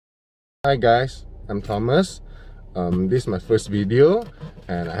Hi guys, I'm Thomas. This is my first video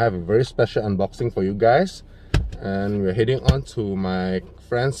and I have a very special unboxing for you guys, and we're heading on to my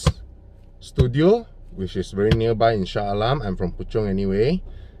friend's studio, which is very nearby in Shah Alam. I'm from Puchong anyway,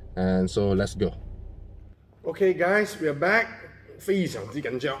 and so let's go. Okay guys, we are back. 非常之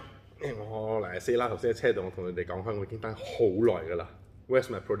緊張，我嚟死啦！頭先喺車度，我同你哋講開，我已經等好耐㗎啦。Where's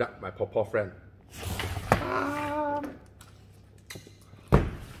my product? My pawpaw friend.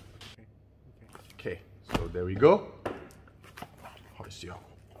 Okay, so there we go. Nice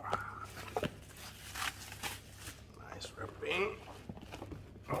wrapping.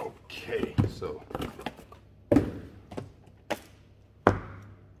 Okay, so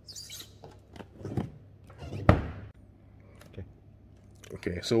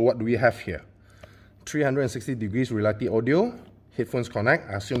okay, so what do we have here? 360 degrees reality audio, headphones connect.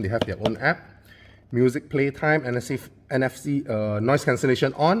 I assume they have their own app. Music playtime, NFC noise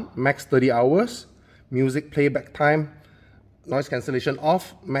cancellation on, max 30 hours. Music playback time, noise cancellation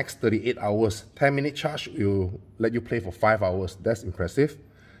off, max 38 hours. 10-minute charge will let you play for 5 hours. That's impressive.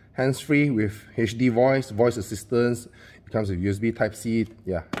 Hands-free with HD voice assistance. It comes with USB Type-C,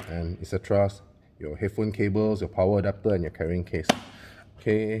 yeah, and etc. Your headphone cables, your power adapter, and your carrying case.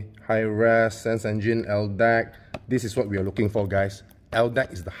 Okay, high-res, Sense Engine, LDAC. This is what we are looking for, guys.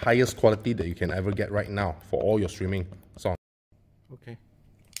 LDAC is the highest quality that you can ever get right now for all your streaming songs. Okay,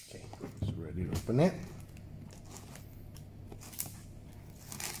 so ready to open it.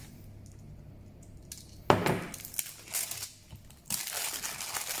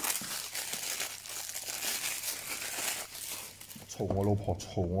我老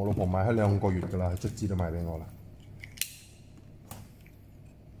婆買咗2個月㗎啦，卒之都買俾我啦。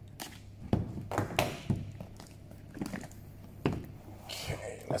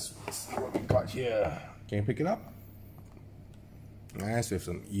Okay, let's see what we got here. Can you pick it up? Nice, with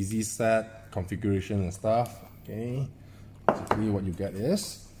some easy set configuration and stuff. Okay, basically what you get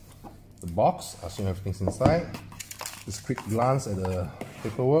is the box. I'll show you everything's inside. Just quick glance at the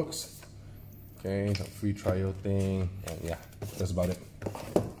paperwork. Okay, some free trial thing, and yeah, that's about it.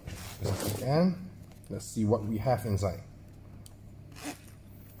 And let's see what we have inside.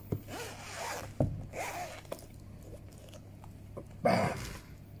 Bam!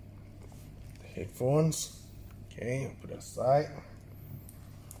 The headphones. Okay, put it aside.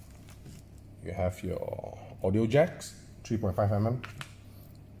 You have your audio jacks, 3.5mm.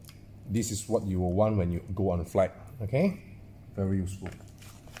 This is what you will want when you go on a flight. Okay, very useful.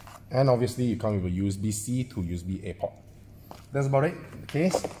 And obviously you come with a USB-C to USB-A port. That's about it. The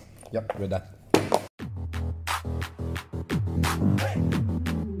case. Yep, we're done.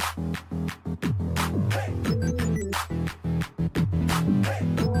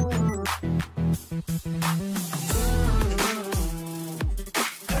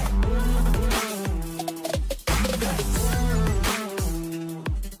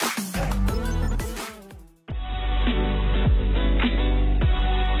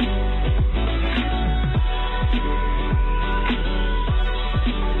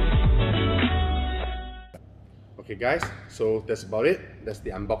 Okay guys, so that's about it. That's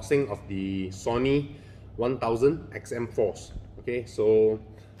the unboxing of the SONY-WH1000XM4s. Okay, so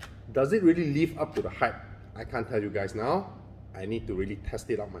does it really live up to the hype? I can't tell you guys now. I need to really test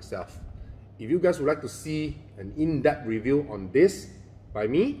it out myself. If you guys would like to see an in-depth review on this by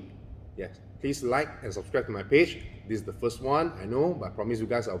me, yes, please like and subscribe to my page. This is the first one, I know, but I promise you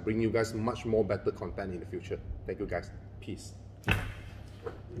guys I'll bring you guys much more better content in the future. Thank you guys. Peace.